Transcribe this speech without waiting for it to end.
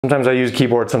Sometimes I use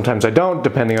keyboard, sometimes I don't,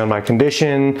 depending on my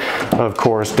condition. Of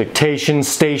course, dictation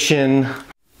station.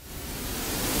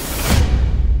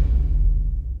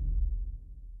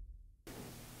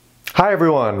 Hi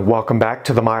everyone, welcome back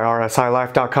to the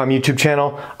MyRSILife.com YouTube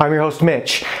channel. I'm your host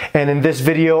Mitch, and in this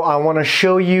video I want to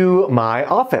show you my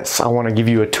office. I want to give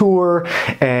you a tour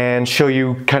and show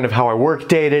you kind of how I work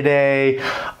day to day.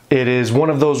 It is one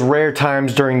of those rare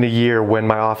times during the year when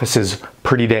my office is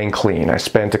pretty dang clean. I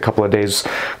spent a couple of days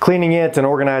cleaning it and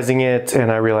organizing it,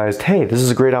 and I realized, hey, this is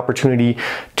a great opportunity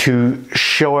to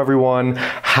show everyone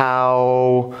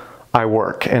how I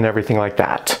work and everything like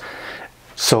that.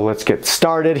 So let's get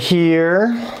started here.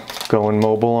 Going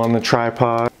mobile on the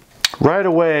tripod. Right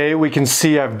away, we can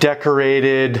see I've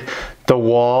decorated the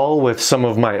wall with some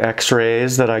of my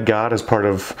x-rays that I got as part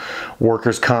of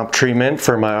workers' comp treatment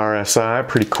for my RSI.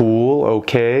 Pretty cool.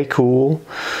 Okay, cool.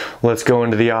 Let's go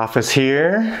into the office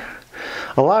here.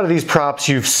 A lot of these props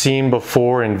you've seen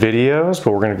before in videos,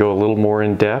 but we're going to go a little more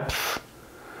in depth.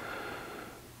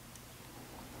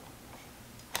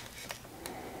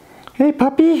 Hey,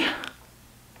 puppy.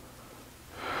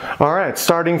 All right,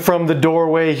 starting from the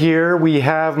doorway here, we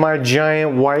have my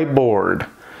giant whiteboard.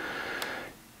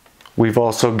 We've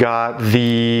also got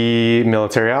the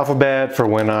military alphabet for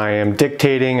when I am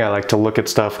dictating. I like to look at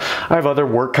stuff. I have other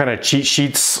work kind of cheat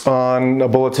sheets on a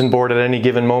bulletin board at any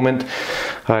given moment.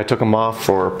 I took them off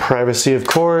for privacy, of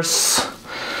course.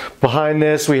 Behind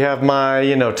this, we have my,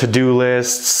 to-do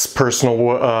lists, personal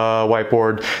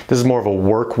whiteboard. This is more of a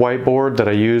work whiteboard that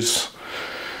I use.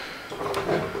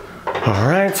 All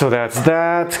right, so that's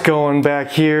that. Going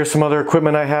back here, some other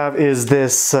equipment I have is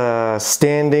this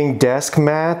standing desk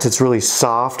mat. It's really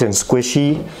soft and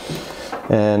squishy.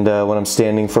 And when I'm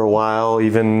standing for a while,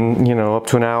 even, up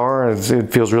to an hour,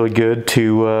 it feels really good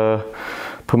to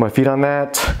put my feet on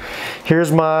that.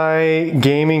 Here's my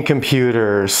gaming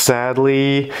computer.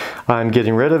 Sadly, I'm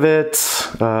getting rid of it.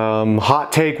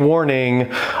 Hot take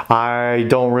warning, I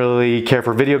don't really care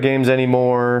for video games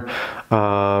anymore.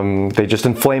 They just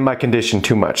inflame my condition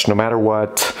too much, no matter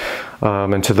what.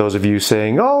 And to those of you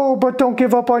saying, oh, but don't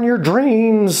give up on your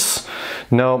dreams.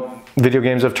 No, video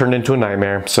games have turned into a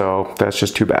nightmare, so that's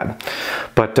just too bad.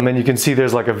 But then you can see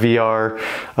there's like a VR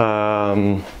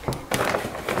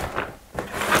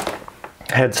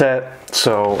headset,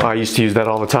 so I used to use that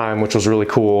all the time, which was really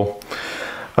cool.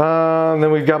 Then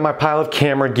we've got my pile of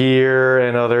camera gear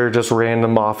and other just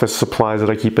random office supplies that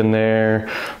I keep in there.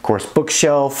 Of course,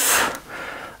 bookshelf.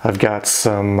 I've got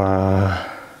some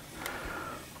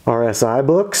RSI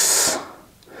books.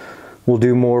 We'll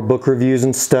do more book reviews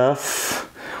and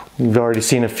stuff. We've already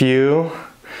seen a few.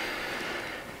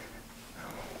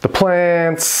 The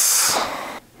plants.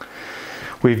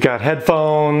 We've got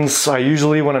headphones. I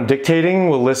usually, when I'm dictating,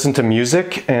 will listen to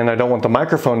music, and I don't want the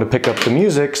microphone to pick up the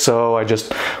music, so I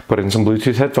just put in some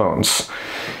Bluetooth headphones.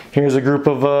 Here's a group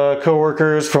of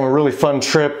coworkers from a really fun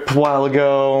trip a while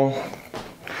ago.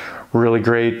 Really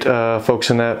great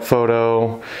folks in that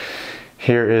photo.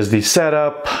 Here is the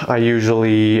setup. I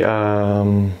usually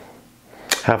have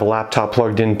a laptop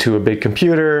plugged into a big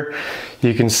computer.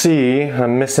 You can see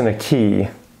I'm missing a key.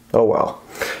 Oh well.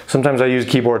 Sometimes I use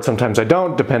keyboard, sometimes I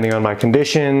don't, depending on my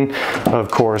condition.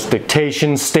 Of course,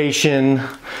 dictation station.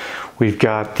 We've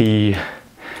got the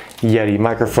Yeti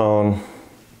microphone.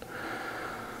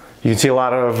 You can see a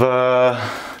lot of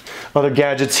other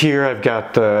gadgets here. I've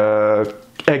got the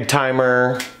egg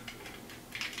timer.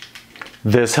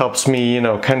 This helps me,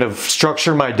 kind of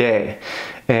structure my day.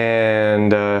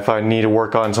 And if I need to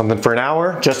work on something for an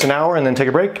hour, just an hour, and then take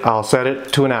a break, I'll set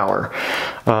it to an hour.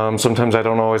 Sometimes I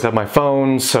don't always have my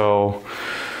phone, so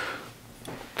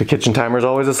the kitchen timer is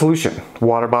always a solution.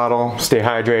 Water bottle, stay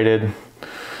hydrated.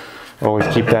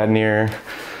 Always keep that near.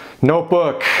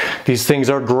 Notebook, these things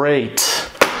are great.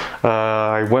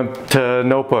 I went to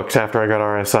notebooks after I got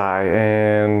RSI,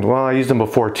 and well, I used them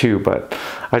before too, but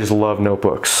I just love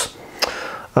notebooks.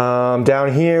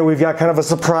 Down here we've got kind of a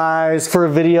surprise for a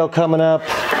video coming up.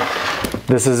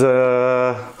 This is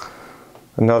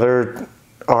another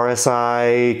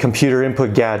RSI computer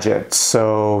input gadget,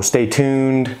 so stay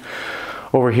tuned.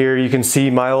 Over here you can see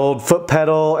my old foot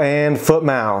pedal and foot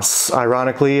mouse.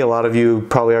 Ironically, a lot of you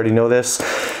probably already know this,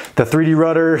 the 3D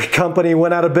Rudder company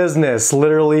went out of business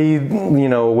literally,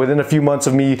 within a few months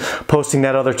of me posting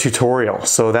that other tutorial.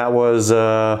 So that was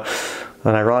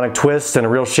an ironic twist and a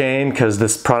real shame, because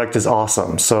this product is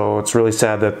awesome. So it's really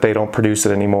sad that they don't produce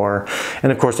it anymore.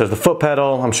 And of course there's the foot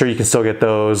pedal. I'm sure you can still get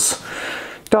those.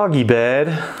 Doggy bed.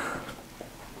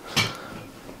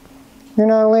 You're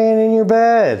not laying in your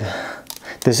bed.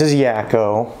 This is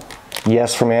Yakko.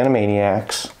 Yes, from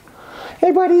Animaniacs.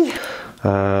 Hey buddy.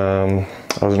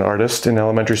 I was an artist in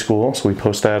elementary school, so we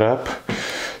post that up.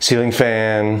 Ceiling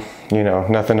fan, you know,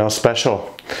 nothing else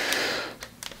special.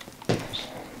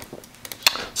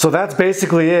 So that's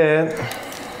basically it.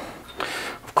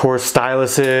 Of course,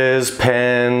 styluses,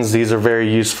 pens, these are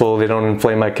very useful. They don't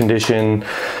inflame my condition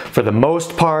for the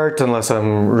most part, unless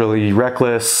I'm really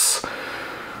reckless.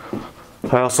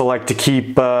 I also like to keep,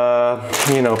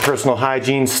 you know, personal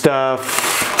hygiene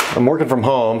stuff. I'm working from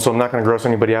home, so I'm not gonna gross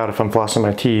anybody out if I'm flossing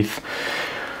my teeth.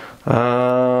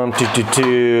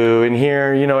 In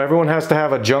here, you know, everyone has to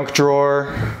have a junk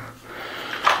drawer.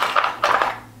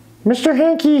 Mr.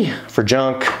 Hanky for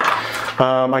junk.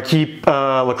 I keep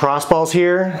lacrosse balls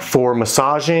here for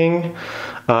massaging.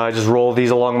 I just roll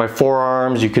these along my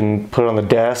forearms. You can put it on the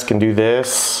desk and do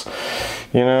this,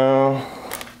 you know.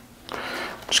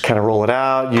 Just kind of roll it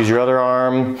out, use your other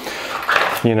arm.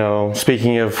 You know,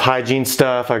 speaking of hygiene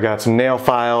stuff, I got some nail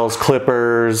files,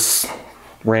 clippers,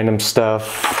 random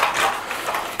stuff,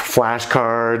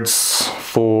 flashcards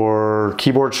for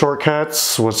keyboard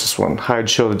shortcuts. What's this one? Hide,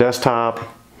 show the desktop.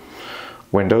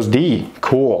 Windows D,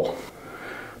 cool.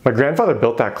 My grandfather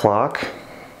built that clock.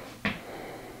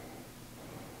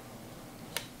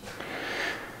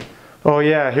 Oh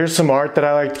yeah, here's some art that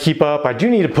I like to keep up. I do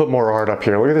need to put more art up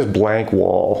here. Look at this blank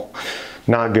wall.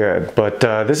 Not good, but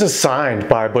this is signed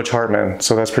by Butch Hartman,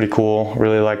 so that's pretty cool.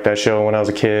 Really liked that show when I was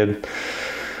a kid.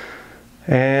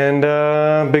 And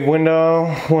big window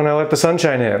when I let the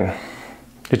sunshine in.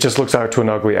 It just looks out to an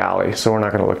ugly alley, so we're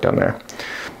not gonna look down there.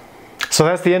 So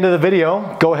that's the end of the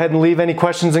video. Go ahead and leave any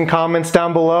questions and comments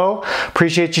down below.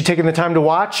 Appreciate you taking the time to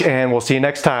watch, and we'll see you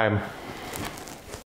next time.